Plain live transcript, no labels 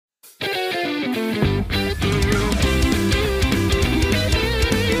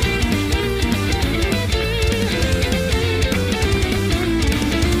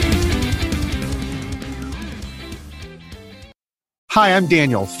Hi, I'm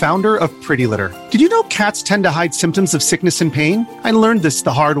Daniel, founder of Pretty Litter. Did you know cats tend to hide symptoms of sickness and pain? I learned this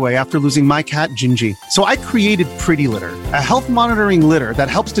the hard way after losing my cat, Gingy. So I created Pretty Litter, a health monitoring litter that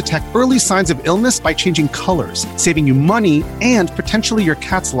helps detect early signs of illness by changing colors, saving you money and potentially your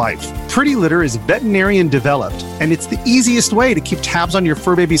cat's life. Pretty Litter is veterinarian developed, and it's the easiest way to keep tabs on your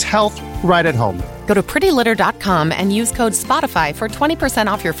fur baby's health right at home. Go to prettylitter.com and use code SPOTIFY for 20%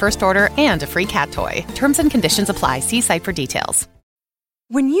 off your first order and a free cat toy. Terms and conditions apply. See site for details.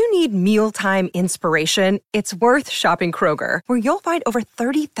 When you need mealtime inspiration, it's worth shopping Kroger, where you'll find over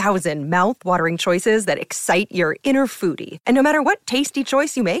 30,000 mouth-watering choices that excite your inner foodie. And no matter what tasty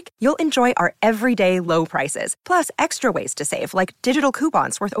choice you make, you'll enjoy our everyday low prices, plus extra ways to save, like digital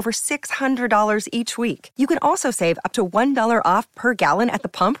coupons worth over $600 each week. You can also save up to $1 off per gallon at the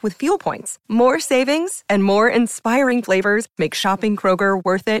pump with fuel points. More savings and more inspiring flavors make shopping Kroger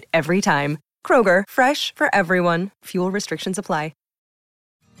worth it every time. Kroger, fresh for everyone. Fuel restrictions apply.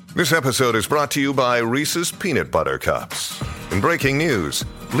 This episode is brought to you by Reese's Peanut Butter Cups. In breaking news,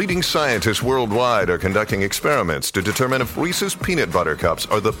 leading scientists worldwide are conducting experiments to determine if Reese's Peanut Butter Cups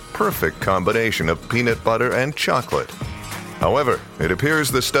are the perfect combination of peanut butter and chocolate. However, it appears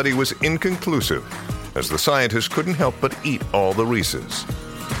the study was inconclusive, as the scientists couldn't help but eat all the Reese's.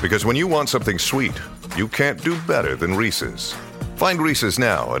 Because when you want something sweet, you can't do better than Reese's. Find Reese's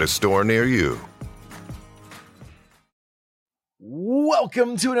now at a store near you.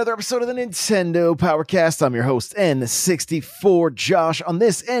 Welcome to another episode of the Nintendo Powercast. I'm your host, N64 Josh, on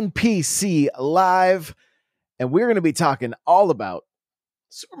this NPC Live, and we're going to be talking all about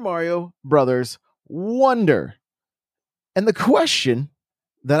Super Mario Brothers Wonder. And the question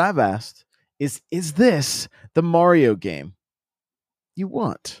that I've asked is this the Mario game you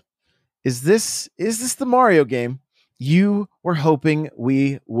want? Is this the Mario game you were hoping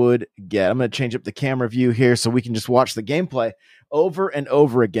we would get? I'm going to change up the camera view here so we can just watch the gameplay over and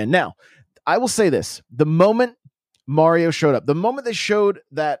over again. Now, I will say this. The moment Mario showed up, the moment they showed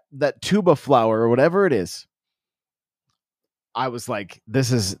that tuba flower or whatever it is, I was like,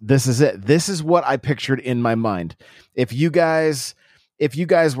 this is it. This is what I pictured in my mind. If you guys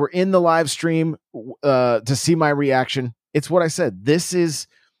were in the live stream to see my reaction, it's what I said. This is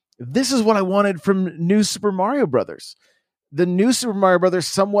what I wanted from New Super Mario Brothers. The New Super Mario Brothers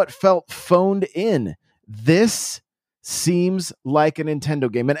somewhat felt phoned in. This seems like a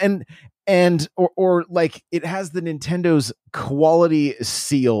Nintendo game, and like it has the Nintendo's quality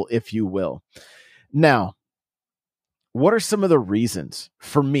seal, if you will. Now, what are some of the reasons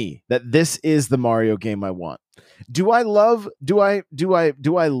for me that this is the Mario game I want? Do I love the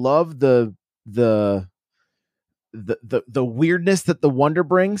weirdness that the Wonder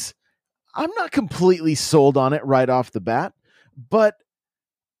brings? I'm not completely sold on it right off the bat, but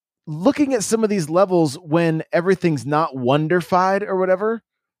looking at some of these levels when everything's not wonderfied or whatever,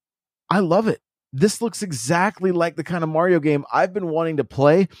 I love it. This looks exactly like the kind of Mario game I've been wanting to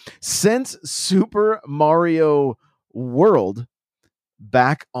play since Super Mario World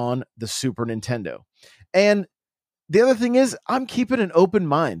back on the Super Nintendo. And the other thing is, I'm keeping an open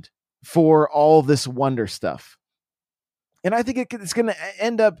mind for all this Wonder stuff. And I think it's going to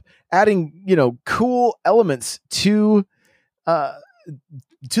end up adding, cool elements to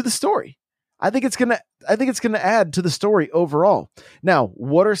the story. I think it's going to add to the story overall. Now,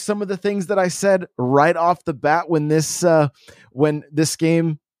 what are some of the things that I said right off the bat when this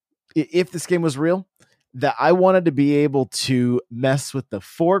game, if this game was real, that I wanted to be able to mess with the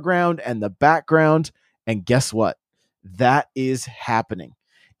foreground and the background? And guess what? That is happening.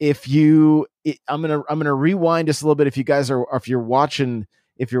 I'm gonna rewind just a little bit. If you're watching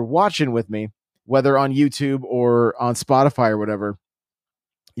with me, whether on YouTube or on Spotify or whatever,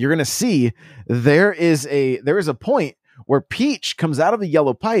 you're gonna see there is a point where Peach comes out of the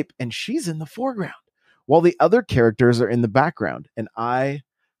yellow pipe and she's in the foreground while the other characters are in the background. And I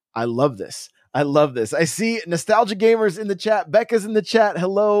love this. I love this. I see Nostalgia Gamers in the chat. Becca's in the chat.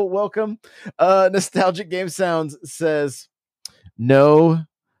 Hello, welcome. Nostalgic Game Sounds says, no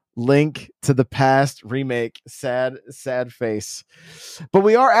Link to the Past remake. Sad face. But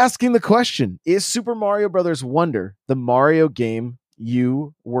we are asking the question, is Super Mario Brothers Wonder the Mario game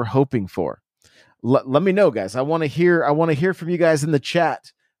you were hoping for? Let me know, guys. I want to hear from you guys in the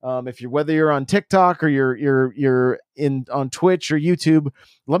chat. Whether you're on TikTok or you're on Twitch or YouTube,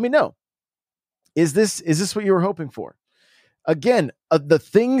 let me know. Is this what you were hoping for? Again, the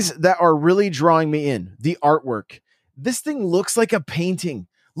things that are really drawing me in, the artwork. This thing looks like a painting.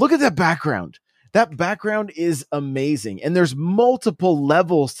 Look at that background. That background is amazing. And there's multiple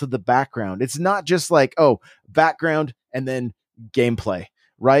levels to the background. It's not just like, oh, background and then gameplay,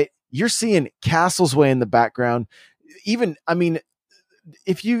 right? You're seeing castles way in the background. Even, I mean,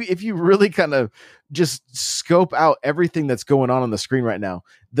 if you really kind of just scope out everything that's going on the screen right now,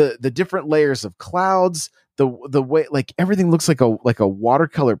 the different layers of clouds, the way, like, everything looks like a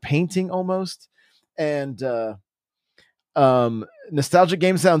watercolor painting almost. And Nostalgic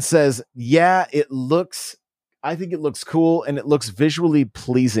Game Sound says, yeah, I think it looks cool and it looks visually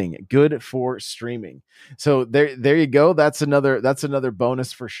pleasing. Good for streaming. So there you go. That's another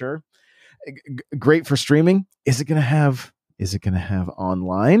bonus for sure. Great for streaming. Is it going to have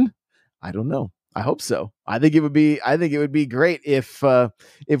online? I don't know. I hope so. I think it would be great if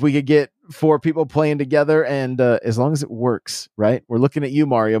we could get 4 people playing together, and as long as it works, right? We're looking at you,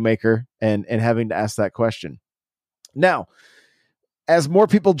 Mario Maker, and having to ask that question. Now, as more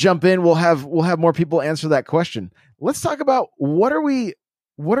people jump in, we'll have more people answer that question. Let's talk about what are we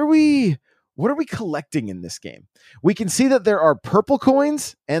collecting in this game? We can see that there are purple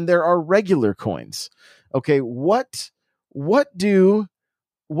coins and there are regular coins. Okay, what do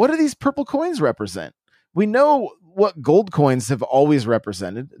these purple coins represent? We know what gold coins have always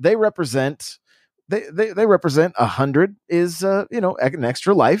represented. They represent 100 is an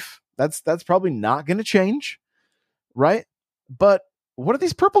extra life. That's probably not going to change, right? But what are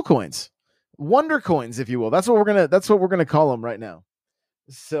these purple coins? Wonder coins, if you will. That's what we're gonna call them right now.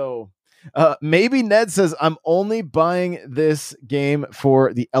 So maybe Ned says, I'm only buying this game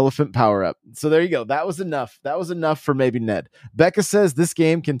for the elephant power up. So there you go. That was enough. That was enough for maybe Ned. Becca says this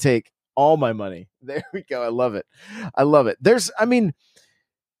game can take all my money. There we go. I love it. There's, I mean,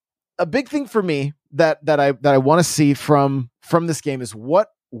 a big thing for me that I want to see from this game is what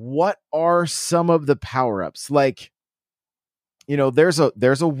are some of the power ups? Like, there's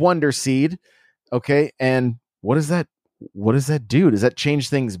a wonder seed. Okay. And what does that do? Does that change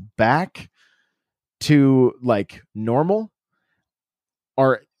things back to like normal?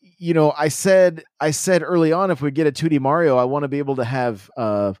 Or, I said early on, if we get a 2D Mario, I want to be able to have,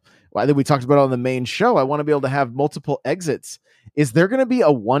 I think we talked about it on the main show. I want to be able to have multiple exits. Is there going to be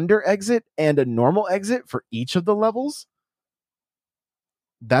a wonder exit and a normal exit for each of the levels?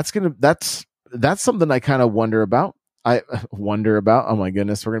 That's something I kind of wonder about. Oh my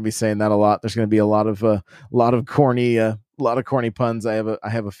goodness, we're going to be saying that a lot. There's going to be a lot of corny puns. I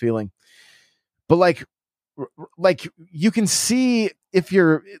have a feeling, but like you can see if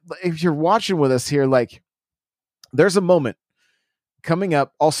you're watching with us here, like there's a moment coming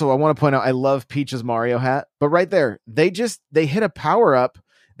up. Also, I want to point out, I love Peach's Mario hat, but right there, they hit a power up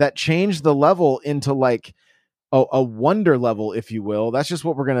that changed the level into like a wonder level, if you will. That's just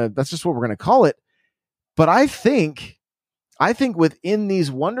what we're gonna call it. But I think within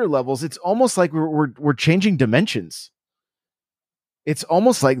these wonder levels, it's almost like we're changing dimensions. It's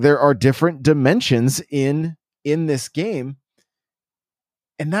almost like there are different dimensions in this game,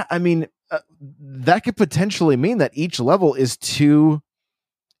 and that, I mean, that could potentially mean that each level is two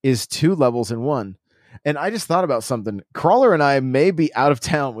levels in one. And I just thought about something. Crawler and I may be out of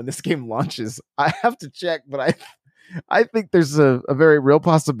town when this game launches. I have to check, but I think there's a very real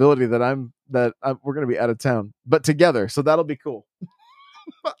possibility that we're going to be out of town, but together. So that'll be cool.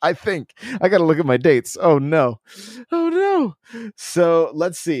 I think I got to look at my dates. Oh no. So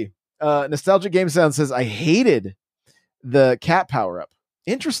let's see. Nostalgic Game Sound says, I hated the cat power up.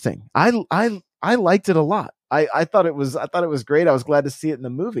 Interesting. I liked it a lot. I thought it was great. I was glad to see it in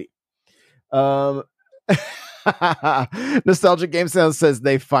the movie. Nostalgic Game Sound says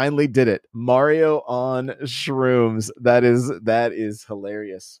they finally did it. Mario on shrooms. That is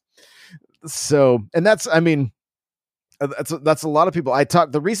hilarious. So, and that's a lot of people.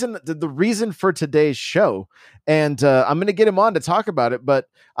 The reason for today's show, and I'm going to get him on to talk about it. But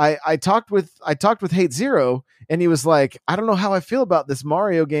I talked with Hate Zero, and he was like, I don't know how I feel about this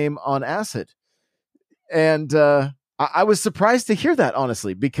Mario game on acid. And I was surprised to hear that,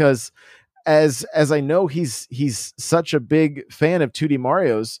 honestly, because as I know he's such a big fan of 2D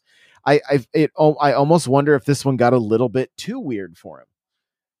Marios, I almost wonder if this one got a little bit too weird for him.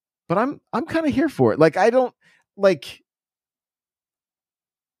 But I'm kind of here for it. Like, I don't like,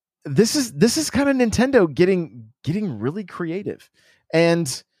 this is kind of Nintendo getting really creative.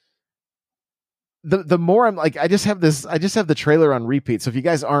 And the more I'm like, I just have the trailer on repeat. So if you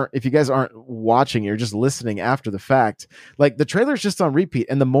guys aren't watching, you're just listening after the fact, like the trailer's just on repeat.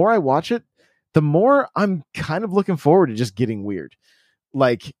 And the more I watch it, the more I'm kind of looking forward to just getting weird.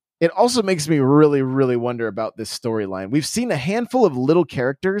 Like, it also makes me really, really wonder about this storyline. We've seen a handful of little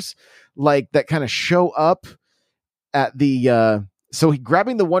characters like that kind of show up at the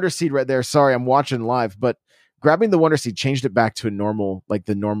grabbing the Wonder Seed right there. Sorry, I'm watching live, but grabbing the Wonder Seed changed it back to a normal, like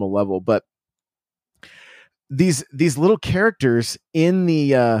the normal level. But these little characters in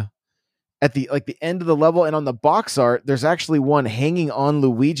the at the end of the level and on the box art, there's actually one hanging on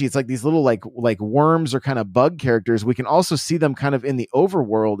Luigi. It's like these little like worms or kind of bug characters. We can also see them kind of in the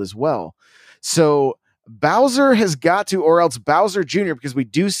overworld as well. So Bowser has got to, or else Bowser Jr., because we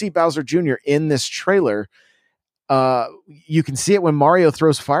do see Bowser Jr. in this trailer. You can see it when Mario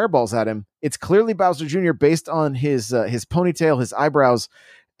throws fireballs at him. It's clearly Bowser Jr. based on his ponytail, his eyebrows,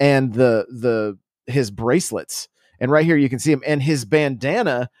 and his bracelets. And right here you can see him, and his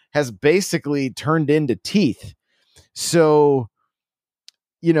bandana has basically turned into teeth. So,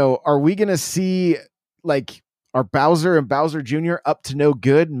 are we going to see like are Bowser and Bowser Jr. up to no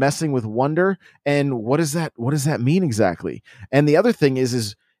good, messing with Wonder? And what does that mean exactly? And the other thing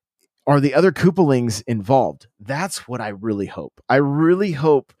is are the other Koopalings involved? That's what I really hope. I really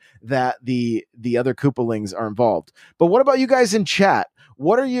hope that the other Koopalings are involved. But what about you guys in chat?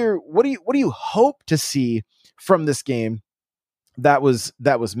 What do you hope to see from this game that was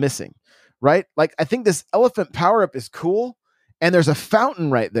missing? Right? Like, I think this elephant power up is cool, and there's a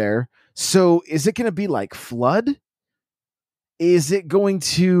fountain right there. So is it going to be like Flood? Is it going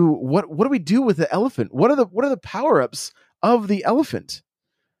to what do we do with the elephant? What are the power ups of the elephant?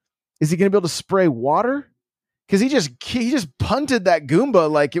 Is he going to be able to spray water? Because he just punted that Goomba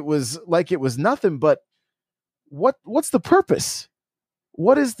like it was nothing. But what's the purpose?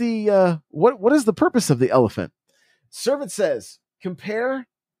 What is the what is the purpose of the elephant? Servant says, compare.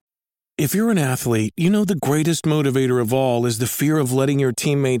 If you're an athlete, you know the greatest motivator of all is the fear of letting your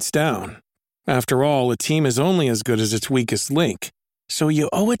teammates down. After all, a team is only as good as its weakest link. So you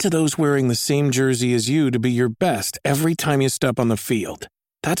owe it to those wearing the same jersey as you to be your best every time you step on the field.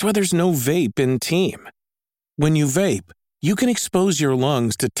 That's why there's no vape in team. When you vape, you can expose your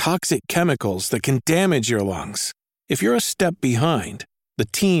lungs to toxic chemicals that can damage your lungs. If you're a step behind, the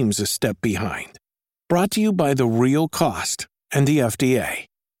team's a step behind. Brought to you by The Real Cost and the FDA.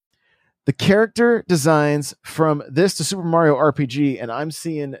 The character designs from this to Super Mario RPG, and I'm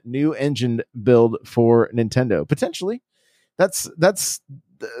seeing new engine build for Nintendo. Potentially. That's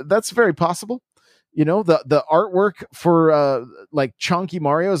very possible. The artwork for like Chonky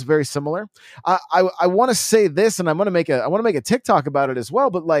Mario is very similar. I want to say this, and I want to make a TikTok about it as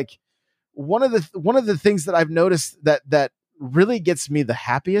well. But like one of the things that I've noticed that really gets me the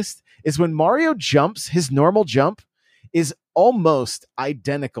happiest is when Mario jumps. His normal jump is almost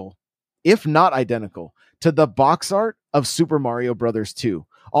identical, if not identical, to the box art of Super Mario Brothers 2.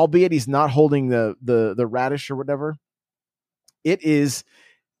 Albeit he's not holding the radish or whatever. It is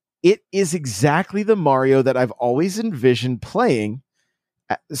exactly the Mario that I've always envisioned playing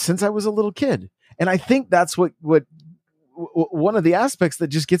since I was a little kid. And I think that's what one of the aspects that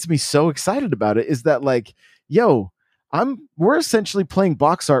just gets me so excited about it is that, like, we're essentially playing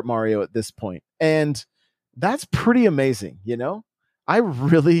box art Mario at this point. And that's pretty amazing. I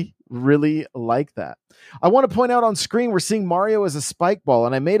really, really like that. I want to point out on screen, we're seeing Mario as a spike ball.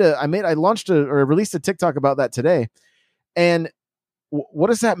 And I released a TikTok about that today. And what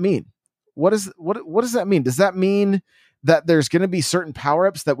does that mean? What does that mean? Does that mean that there's going to be certain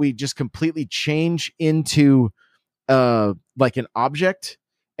power-ups that we just completely change into like an object?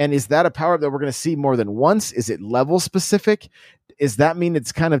 And is that a power-up that we're going to see more than once? Is it level specific? Does that mean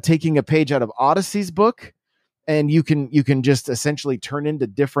it's kind of taking a page out of Odyssey's book, and you can just essentially turn into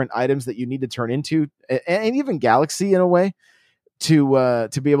different items that you need to turn into, and even Galaxy in a way to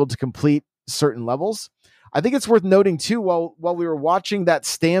be able to complete certain levels? I think it's worth noting too, while we were watching that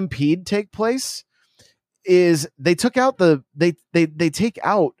stampede take place, is they took out they take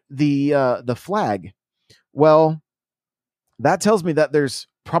out the flag. Well, that tells me that there's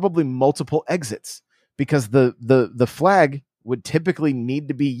probably multiple exits, because the flag would typically need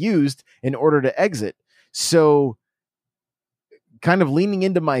to be used in order to exit. So kind of leaning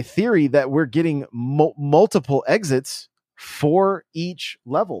into my theory that we're getting multiple exits for each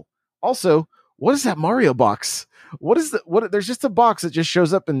level. Also, what is that Mario box? There's just a box that just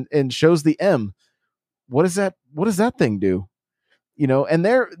shows up and shows the M. What does that thing do? And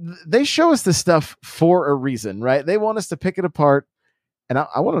they show us this stuff for a reason, right? They want us to pick it apart. And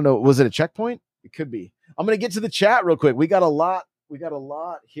I want to know, was it a checkpoint? It could be. I'm going to get to the chat real quick. We got a lot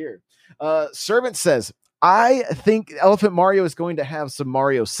here. Servant says, I think Elephant Mario is going to have some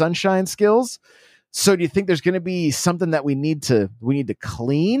Mario Sunshine skills. So do you think there's going to be something that we need to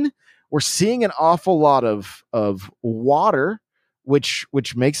clean? We're seeing an awful lot of water, which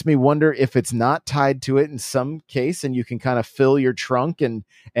makes me wonder if it's not tied to it in some case, and you can kind of fill your trunk and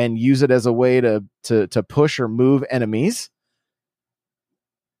use it as a way to push or move enemies.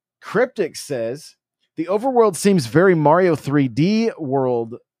 Cryptic says, the overworld seems very Mario 3D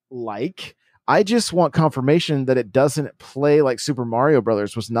world like. I just want confirmation that it doesn't play like Super Mario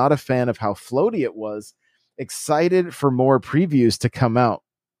Brothers. Was not a fan of how floaty it was. Excited for more previews to come out.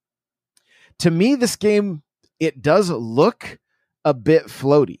 To me, this game, it does look a bit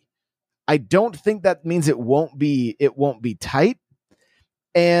floaty. I don't think that means it won't be tight.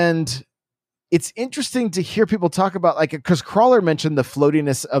 And it's interesting to hear people talk about, like, because Crawler mentioned the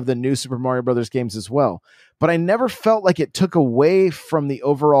floatiness of the new Super Mario Brothers games as well, but I never felt like it took away from the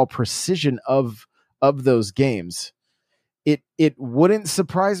overall precision of those games. It wouldn't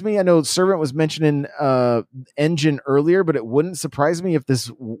surprise me. I know Servant was mentioning engine earlier, but it wouldn't surprise me if this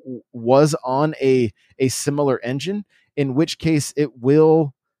was on a similar engine, in which case it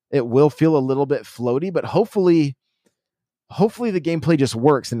will feel a little bit floaty, but hopefully the gameplay just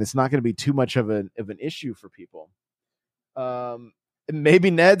works and it's not going to be too much of an issue for people. Maybe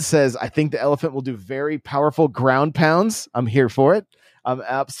Ned says, I think the elephant will do very powerful ground pounds. I'm here for it. I'm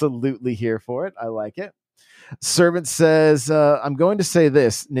absolutely here for it. I like it. Servant says, I'm going to say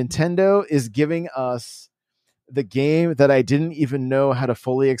this. Nintendo is giving us the game that I didn't even know how to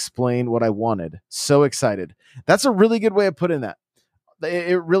fully explain what I wanted. So excited. That's a really good way of putting that.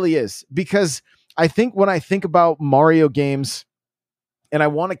 It really is, because I think when I think about Mario games and I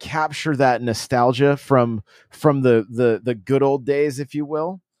want to capture that nostalgia from the good old days, if you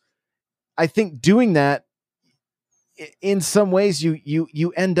will, I think doing that in some ways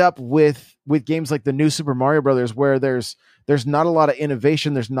you end up with games like the new Super Mario Brothers, where there's not a lot of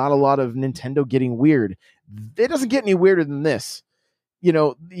innovation. There's not a lot of Nintendo getting weird. It doesn't get any weirder than this. You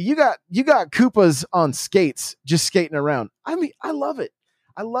know, you got Koopas on skates, just skating around. I mean, I love it.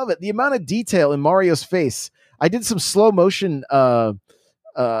 I love it. The amount of detail in Mario's face. I did some slow motion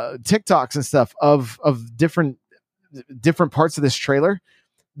TikToks and stuff of different parts of this trailer.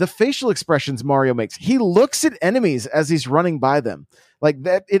 The facial expressions Mario makes. He looks at enemies as he's running by them. Like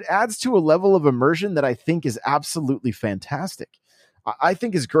that, it adds to a level of immersion that I think is absolutely fantastic. I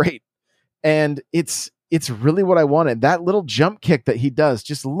think is great. And it's really what I wanted. That little jump kick that he does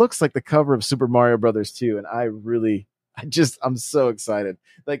just looks like the cover of Super Mario Brothers 2. And I'm so excited.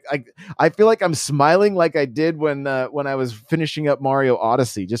 Like I feel like I'm smiling like I did when I was finishing up Mario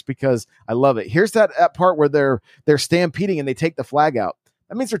Odyssey, just because I love it. Here's that part where they're stampeding and they take the flag out.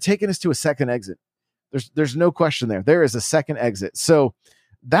 That means they're taking us to a second exit. There's no question there. There is a second exit. So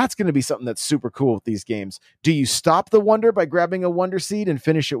that's going to be something that's super cool with these games. Do you stop the wonder by grabbing a wonder seed and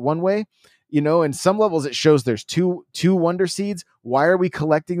finish it one way? You know, in some levels it shows there's two wonder seeds. Why are we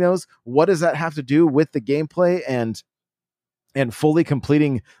collecting those? What does that have to do with the gameplay and fully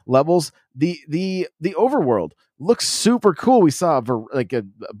completing levels? The overworld looks super cool. We saw a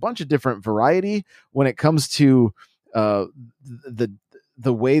bunch of different variety when it comes to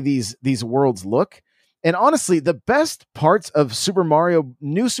the way these worlds look. And honestly, the best parts of new Super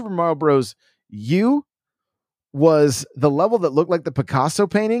Mario Bros. U was the level that looked like the Picasso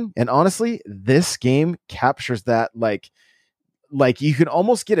painting. And honestly, this game captures that. Like you can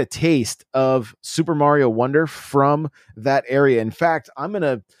almost get a taste of Super Mario Wonder from that area. In fact, I'm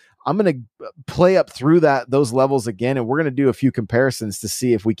going to play up through those levels again, and we're going to do a few comparisons to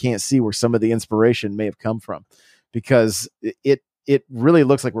see if we can't see where some of the inspiration may have come from, because it really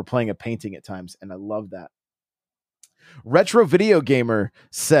looks like we're playing a painting at times, and I love that. Retro Video Gamer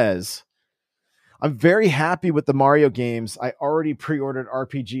says, I'm very happy with the Mario games. I already pre-ordered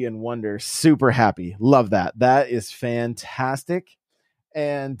RPG and Wonder. Super happy. Love that. That is fantastic.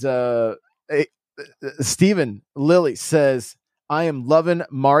 And Stephen Lilly says, I am loving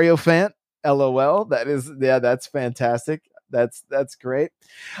Mario Fan. LOL. That's fantastic. That's great.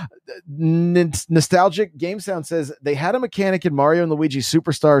 Nostalgic Game Sound says they had a mechanic in Mario and Luigi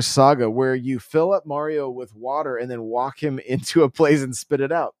Superstar Saga where you fill up Mario with water and then walk him into a place and spit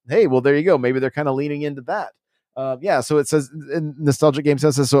it out. Hey, well, there you go. Maybe they're kind of leaning into that. So it says Nostalgic Game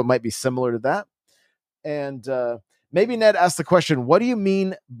Sound says, so it might be similar to that. And maybe Ned asked the question, what do you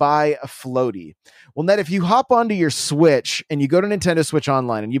mean by a floaty? Well, Ned, if you hop onto your Switch and you go to Nintendo Switch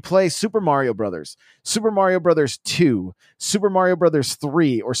Online and you play Super Mario Brothers, Super Mario Brothers 2, Super Mario Brothers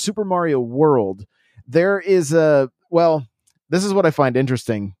 3, or Super Mario World, there is this is what I find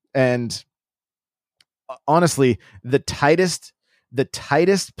interesting. And honestly, the tightest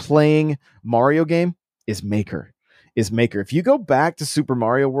playing Mario game is Maker. If you go back to Super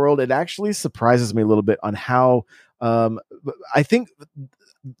Mario World, it actually surprises me a little bit on how I think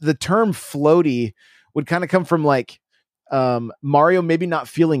the term floaty would kind of come from like Mario maybe not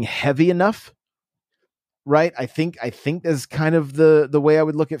feeling heavy enough, right? I think that's kind of the way I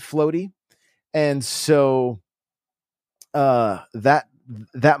would look at floaty. And so that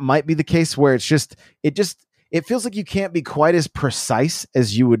that might be the case where it feels like you can't be quite as precise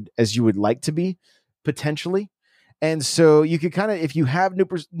as you would like to be potentially. And so you could kind of, if you have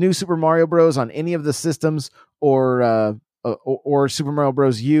new Super Mario Bros. On any of the systems, or Super Mario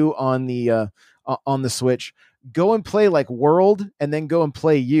Bros. U on the Switch, go and play like World, and then go and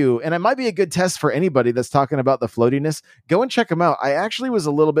play U. And it might be a good test for anybody that's talking about the floatiness. Go and check them out. I actually was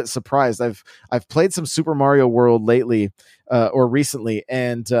a little bit surprised. I've played some Super Mario World lately, or recently,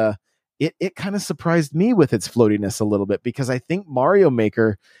 and it kind of surprised me with its floatiness a little bit, because I think Mario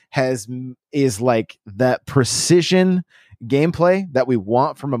Maker is like that precision gameplay that we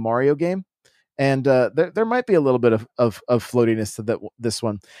want from a Mario game. And there might be a little bit of floatiness to this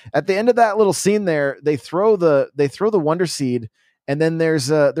one. At the end of that little scene there, they throw the Wonder Seed, and then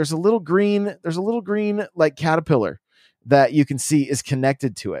there's a little green like caterpillar that you can see is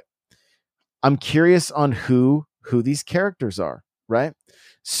connected to it. I'm curious on who these characters are, right?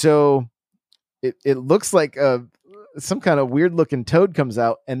 So it looks like some kind of weird looking toad comes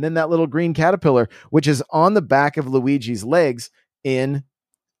out, and then that little green caterpillar, which is on the back of Luigi's legs on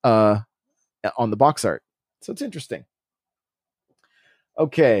the box art. So it's interesting.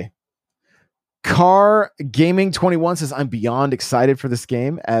 Okay. Car Gaming 21 says, I'm beyond excited for this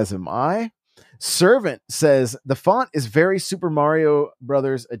game, as am I. Servant says, the font is very Super Mario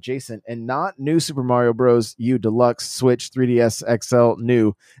Brothers adjacent and not new Super Mario Bros. U Deluxe, Switch, 3DS XL,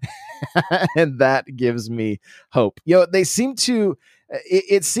 new. And that gives me hope. They seem to,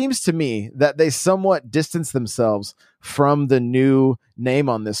 it seems to me that they somewhat distance themselves from the new name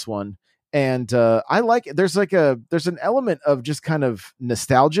on this one. And I like it. There's an element of just kind of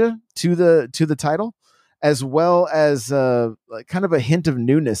nostalgia to the title, as well as kind of a hint of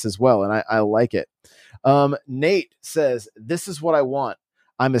newness as well. And I like it. Nate says, this is what I want.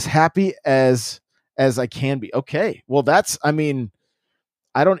 I'm as happy as I can be. Okay. Well, is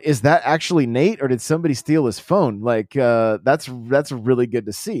that actually Nate, or did somebody steal his phone? Like, that's really good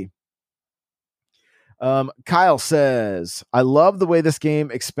to see. Kyle says, I love the way this game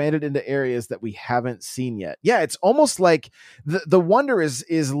expanded into areas that we haven't seen yet. Yeah, it's almost like the wonder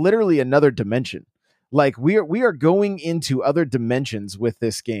is literally another dimension. Like we are going into other dimensions with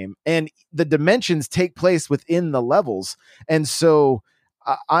this game, and the dimensions take place within the levels. And so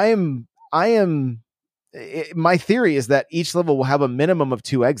my theory is that each level will have a minimum of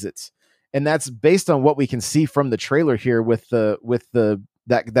 2 exits. And that's based on what we can see from the trailer here with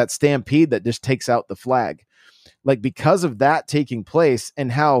that stampede that just takes out the flag. Like, because of that taking place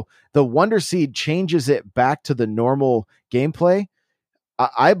and how the Wonder Seed changes it back to the normal gameplay,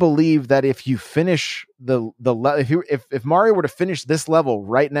 I believe that if you finish if Mario were to finish this level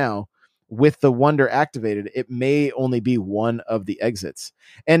right now with the Wonder activated, it may only be one of the exits.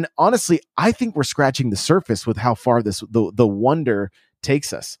 And honestly, I think we're scratching the surface with how far the Wonder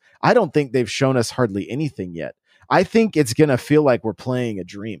takes us. I don't think they've shown us hardly anything yet. I think it's going to feel like we're playing a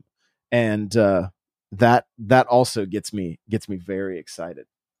dream. And that also gets me very excited.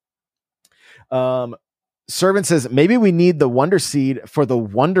 Servant says, maybe we need the Wonder Seed for the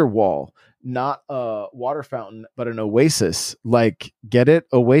Wonder Wall, not a water fountain, but an oasis. Like, get it?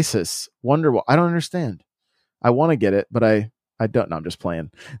 Oasis, Wonder Wall. I don't understand. I want to get it, but I don't. No, I'm just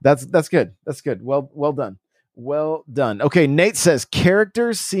playing. That's good. That's good. Well done. Well done. Okay. Nate says,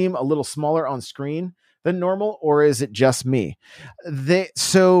 characters seem a little smaller on screen than normal, or is it just me?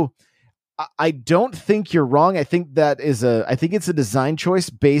 I don't think you're wrong. I think it's a design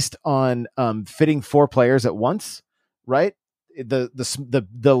choice based on fitting 4 players at once, right?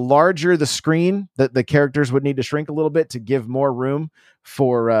 The larger the screen, the characters would need to shrink a little bit to give more room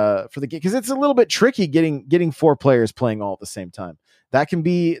for the game, because it's a little bit tricky getting 4 players playing all at the same time. That can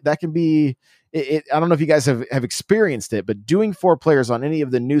be I don't know if you guys have experienced it, but doing 4 players on any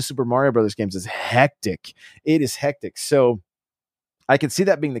of the new Super Mario Brothers games is hectic. It is hectic. So I can see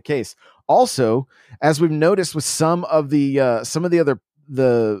that being the case. Also, as we've noticed with some of the other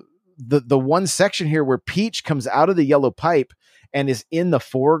the one section here where Peach comes out of the yellow pipe and is in the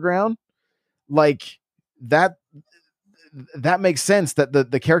foreground, like that makes sense that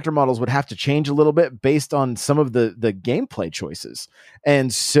the character models would have to change a little bit based on some of the gameplay choices.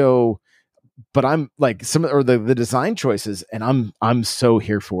 And so, but I'm like the design choices, and I'm so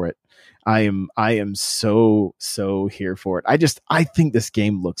here for it. I am so here for it. I think this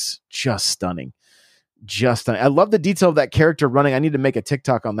game looks just stunning. Just stunning. I love the detail of that character running. I need to make a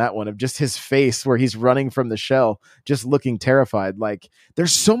TikTok on that one, of just his face where he's running from the shell, just looking terrified. Like,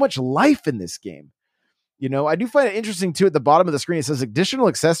 there's so much life in this game. I do find it interesting too. At the bottom of the screen, it says additional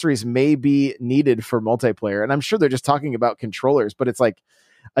accessories may be needed for multiplayer. And I'm sure they're just talking about controllers, but it's like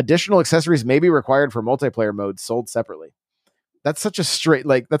additional accessories may be required for multiplayer mode sold separately. that's such a straight,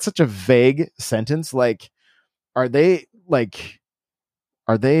 like, that's such a vague sentence. Like, what do they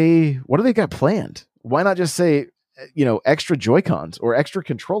got planned? Why not just say, extra Joy-Cons or extra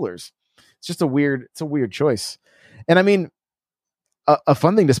controllers? It's just a weird choice. And I mean, a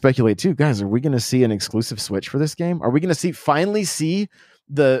fun thing to speculate too, guys, are we going to see an exclusive Switch for this game? Are we going to finally see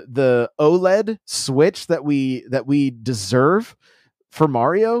the OLED Switch that we deserve for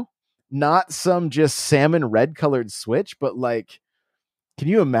Mario? Not some just salmon red colored Switch, but like, can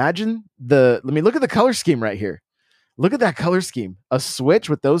you imagine look at the color scheme right here. Look at that color scheme. A Switch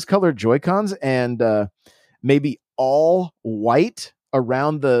with those colored Joy-Cons and maybe all white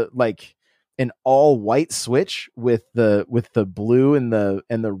around an all white Switch with the blue and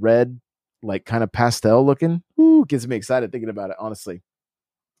the red, like kind of pastel looking. Ooh, gets me excited thinking about it, honestly.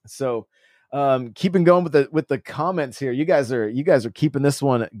 So keeping going with the comments here. You guys are keeping this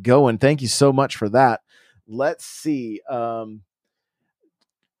one going. Thank you so much for that. Let's see.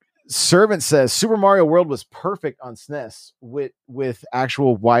 Servant says Super Mario World was perfect on SNES with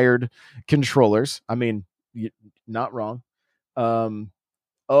actual wired controllers. I mean, not wrong.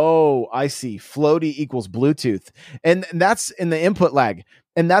 Oh, I see. Floaty equals Bluetooth, and that's in the input lag,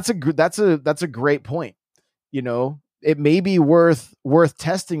 and that's a great point. It may be worth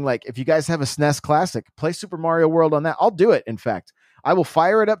testing. Like, if you guys have a SNES Classic, play Super Mario World on that. I'll do it. In fact, I will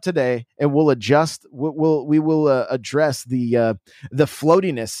fire it up today, and we'll adjust. We will address the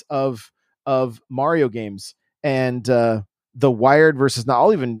floatiness of Mario games and the wired versus not.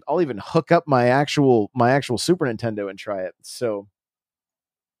 I'll even hook up my actual Super Nintendo and try it. So.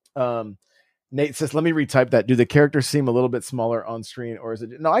 Nate says, let me retype that. Do the characters seem a little bit smaller on screen, or is it?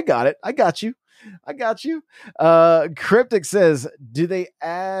 No, I got it. I got you. Cryptic says, do they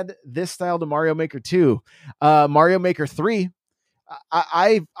add this style to Mario Maker 2? Mario Maker 3.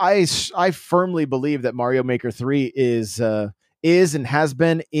 I firmly believe that Mario Maker 3 is and has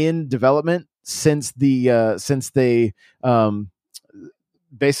been in development since they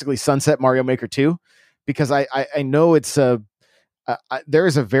basically sunset Mario Maker 2, because I know it's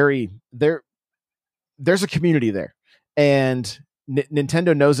there's a community there, and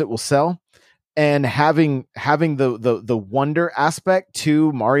Nintendo knows it will sell, and having the wonder aspect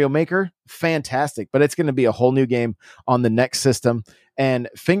to Mario Maker, fantastic. But it's going to be a whole new game on the next system, and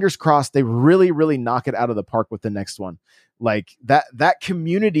fingers crossed they really knock it out of the park with the next one. Like, that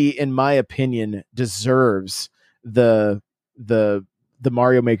community, in my opinion, deserves the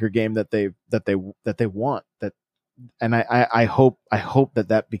Mario Maker game that they want. And I hope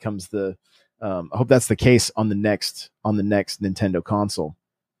that becomes the I hope that's the case on the next Nintendo console.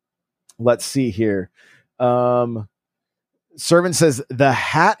 Let's see here. Servant says the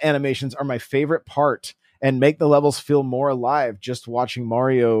hat animations are my favorite part and make the levels feel more alive. Just watching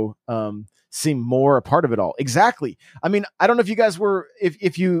Mario seem more a part of it all. Exactly. I mean, I don't know if you guys were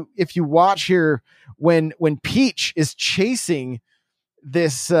if you watch here when Peach is chasing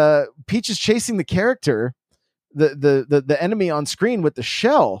the character, the enemy on screen with the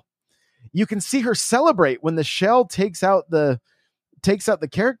shell. You can see her celebrate when the shell takes out the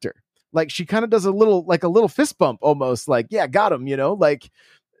character. Like, she kind of does a little fist bump, almost like, yeah, got him, like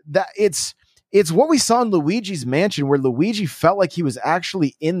that. It's what we saw in Luigi's Mansion, where Luigi felt like he was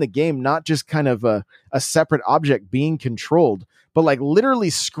actually in the game, not just kind of a separate object being controlled, but like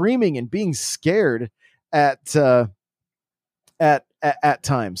literally screaming and being scared at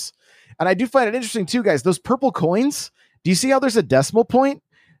times. And I do find it interesting too, guys, those purple coins. Do you see how there's a decimal point?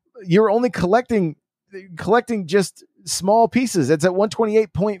 You're only collecting just small pieces. It's at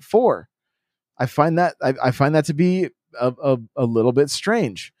 128.4. I find that to be a little bit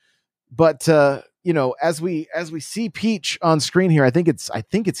strange. But as we see Peach on screen here, I think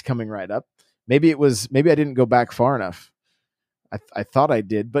it's coming right up. Maybe I didn't go back far enough. I thought I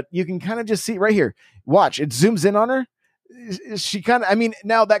did, but you can kind of just see right here. Watch, it zooms in on her. She kind of, I mean,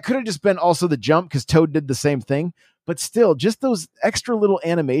 now that could have just been also the jump, because Toad did the same thing, but still, just those extra little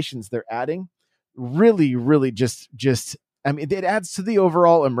animations they're adding really just, I mean, it adds to the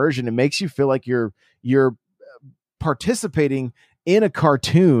overall immersion. It makes you feel like you're participating in a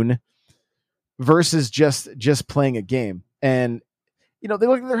cartoon versus just playing a game. And, they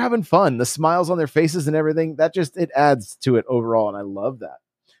look like they're having fun, the smiles on their faces and everything, that just, it adds to it overall. And I love that.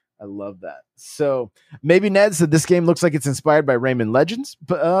 So maybe Ned said this game looks like it's inspired by Rayman Legends,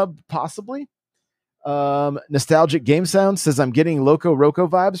 but possibly. Nostalgic Game Sound says, I'm getting Loco Roco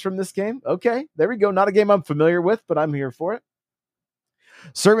vibes from this game. Okay, there we go. Not a game I'm familiar with, but I'm here for it.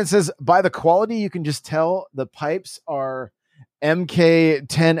 Servant says, by the quality, you can just tell the pipes are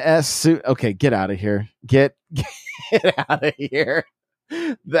MK10S suit. Okay, get out of here. Get out of here.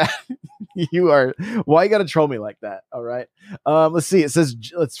 that you are. Why you got to troll me like that? All right. Let's see. It says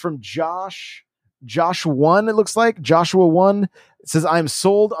it's from Josh 1. It looks like Joshua 1. It says, I'm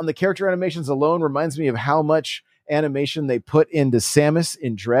sold on the character animations alone. Reminds me of how much animation they put into Samus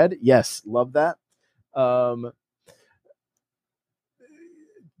in Dread. Yes. Love that.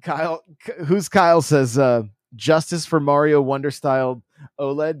 Kyle says, justice for Mario Wonder style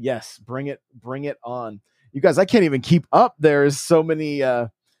OLED. Yes. Bring it on. You guys, I can't even keep up. There's so many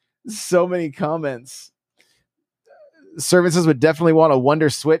comments. Services would definitely want a Wonder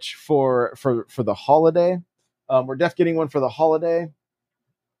Switch for the holiday. We're definitely getting one for the holiday.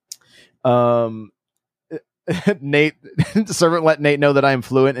 Nate, servant let Nate know that I am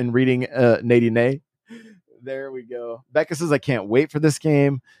fluent in reading Nady Nay. There we go. Becca says, I can't wait for this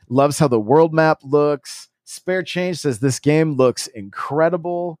game. Loves how the world map looks. Spare Change says, this game looks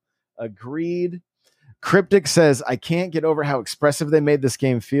incredible. Agreed. Cryptic says, I can't get over how expressive they made this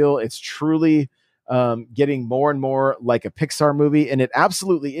game feel. It's truly getting more and more like a Pixar movie, and it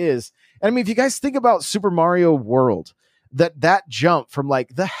absolutely is. And I mean, if you guys think about Super Mario World, that jump from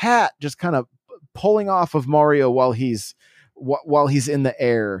like the hat just kind of pulling off of Mario while he's in the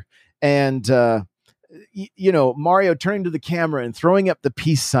air, and Mario turning to the camera and throwing up the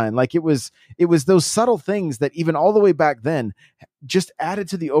peace sign, like it was those subtle things that even all the way back then just added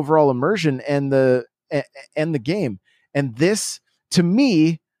to the overall immersion and the game. And this, to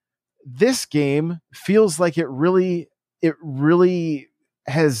me, this game feels like it really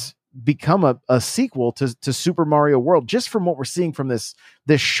has become a sequel to Super Mario World, just from what we're seeing from this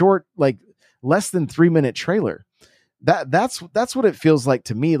short, like less than 3-minute trailer. That's what it feels like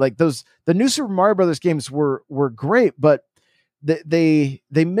to me. Like the new Super Mario Brothers games were great, but they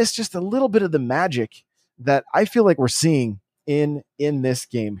missed just a little bit of the magic that I feel like we're seeing in this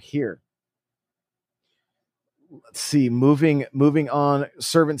game here. Let's see. Moving on.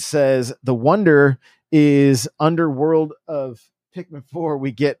 Servant says the wonder is underworld of Pikmin 4.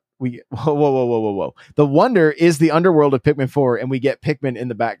 Whoa. The wonder is the underworld of Pikmin 4, and we get Pikmin in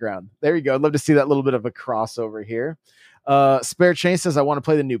the background. There you go. I'd love to see that little bit of a crossover here. Spare Chain says, I want to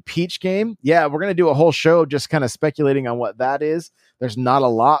play the new Peach game. Yeah, we're going to do a whole show just kind of speculating on what that is. There's not a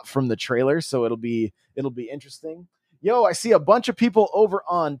lot from the trailer, so it'll be interesting. Yo, I see a bunch of people over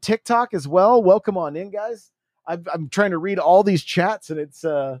on TikTok as well. Welcome on in, guys. I'm trying to read all these chats, and it's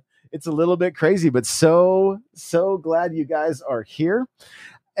a little bit crazy, but so glad you guys are here.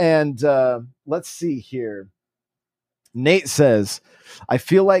 And let's see here. Nate says, I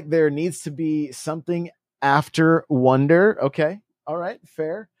feel like there needs to be something after Wonder. Okay. All right.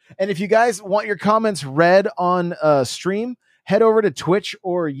 Fair. And if you guys want your comments read on stream, head over to Twitch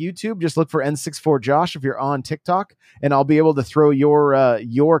or YouTube. Just look for N64Josh if you're on TikTok, and I'll be able to throw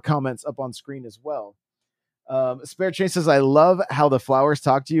your comments up on screen as well. Spare Chain says, I love how the flowers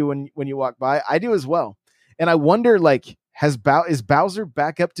talk to you when you walk by. I do as well. And I wonder, like, is Bowser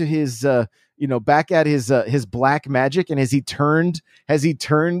back up to his back at his black magic, and has he turned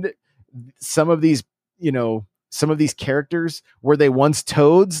some of these characters, were they once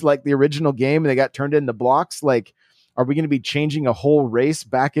toads like the original game and they got turned into blocks? Like, are we going to be changing a whole race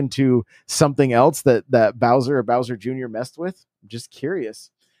back into something else that Bowser or Bowser Jr. messed with? I'm just curious.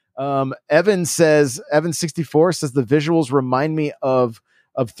 Evan 64 says the visuals remind me of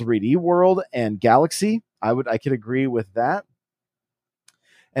 3D World and Galaxy. I could agree with that.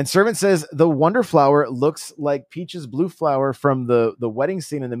 And Servant says the Wonder Flower looks like Peach's blue flower from the wedding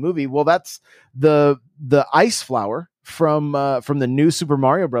scene in the movie. Well, that's the ice flower from the new Super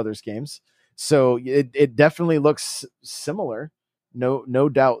Mario Brothers games. So it definitely looks similar. No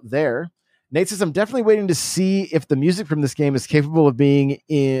doubt there. Nate says, I'm definitely waiting to see if the music from this game is capable of being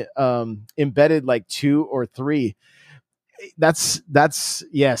embedded like 2 or 3. That's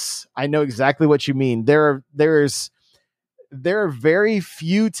yes, I know exactly what you mean. There are very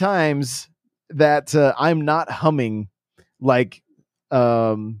few times that I'm not humming like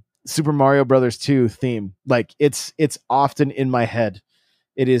Super Mario Brothers 2 theme. Like it's often in my head.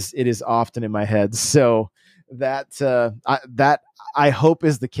 It is often in my head. So that I hope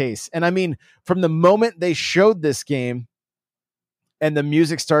is the case. And I mean, from the moment they showed this game and the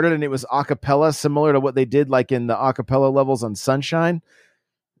music started and it was a cappella, similar to what they did like in the a cappella levels on Sunshine,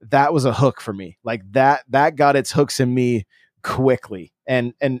 that was a hook for me. Like that got its hooks in me quickly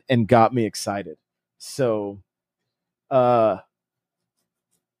and got me excited. So after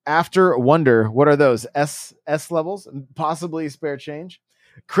Wonder, what are those? S levels? Possibly Spare Change.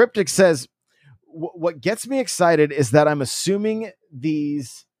 Cryptic says, what gets me excited is that I'm assuming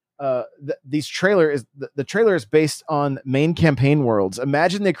these the trailer is based on main campaign worlds.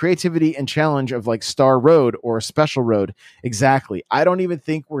 Imagine the creativity and challenge of like Star Road or Special Road. Exactly. I don't even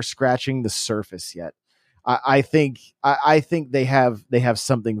think we're scratching the surface yet. I think they have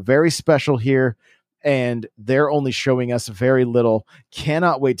something very special here, and they're only showing us very little.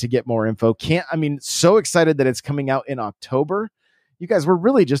 Cannot wait to get more info. So excited that it's coming out in October. You guys, we're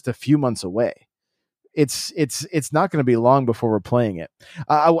really just a few months away. It's not going to be long before we're playing it.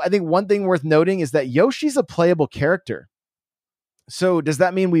 I think one thing worth noting is that Yoshi's a playable character. So does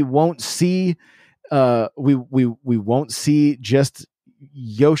that mean we won't see we won't see just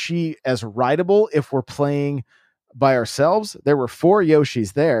Yoshi as rideable if we're playing by ourselves? There were 4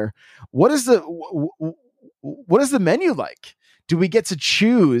 Yoshis there. What is the menu like? Do we get to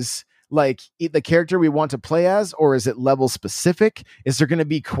choose like the character we want to play as, or is it level specific? Is there going to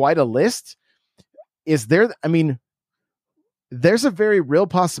be quite a list? Is there, there's a very real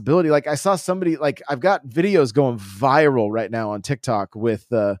possibility. Like I saw somebody, like I've got videos going viral right now on TikTok with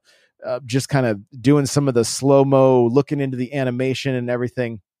just kind of doing some of the slow-mo, looking into the animation and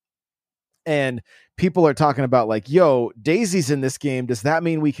everything. And people are talking about like, yo, Daisy's in this game. Does that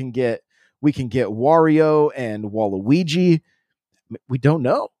mean we can get Wario and Waluigi? We don't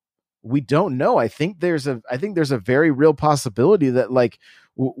know. I think there's a very real possibility that like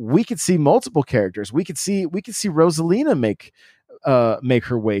we could see multiple characters. We could see Rosalina make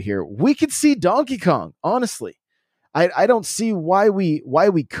her way here. We could see Donkey Kong. Honestly, I don't see why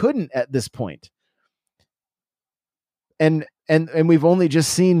we couldn't at this point. And we've only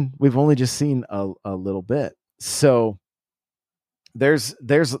just seen a little bit. So there's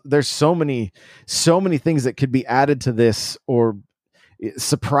so many things that could be added to this, or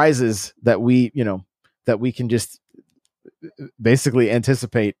surprises that we can just basically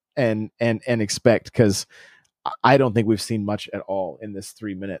anticipate and expect, because I don't think we've seen much at all in this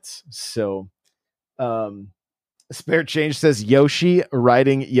 3 minutes. So Spare Change says Yoshi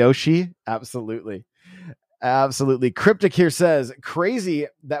riding Yoshi. Absolutely. Cryptic here says crazy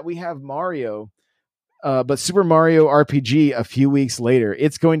that we have Mario, but Super Mario RPG a few weeks later.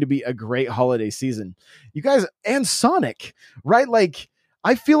 It's going to be a great holiday season, you guys. And Sonic, right? Like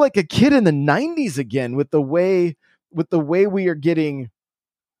I feel like a kid in the 90s again with the way we are getting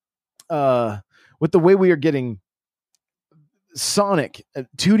Sonic,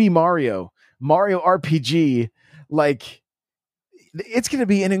 2D Mario RPG. Like it's going to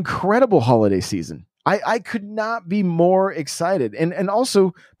be an incredible holiday season. I could not be more excited. And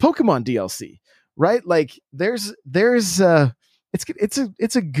also Pokemon DLC, right? Like there's it's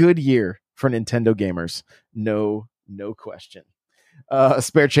a good year for Nintendo gamers. No question.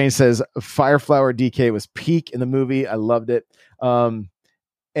 Spare Change says Fireflower DK was peak in the movie. I loved it. And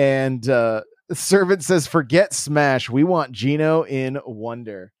Servant says forget Smash. We want Geno in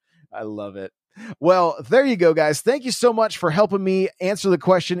Wonder. I love it. Well, there you go, guys. Thank you so much for helping me answer the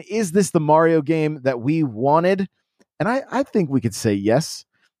question. Is this the Mario game that we wanted? And I think we could say yes.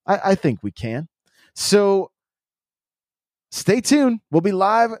 I think we can. So stay tuned. We'll be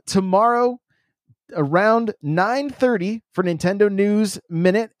live tomorrow around 9:30 for Nintendo News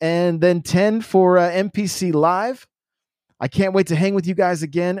Minute, and then 10 for NPC Live. I can't wait to hang with you guys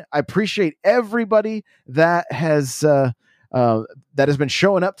again. I appreciate everybody that has been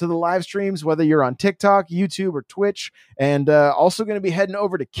showing up to the live streams, whether you're on TikTok, YouTube, or Twitch, and also going to be heading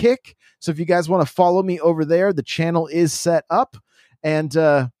over to Kick. So if you guys want to follow me over there, the channel is set up, and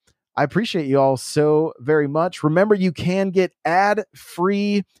I appreciate you all so very much. Remember, you can get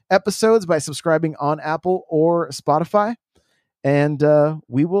ad-free episodes by subscribing on Apple or Spotify, and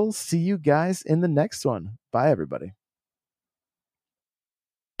we will see you guys in the next one. Bye, everybody.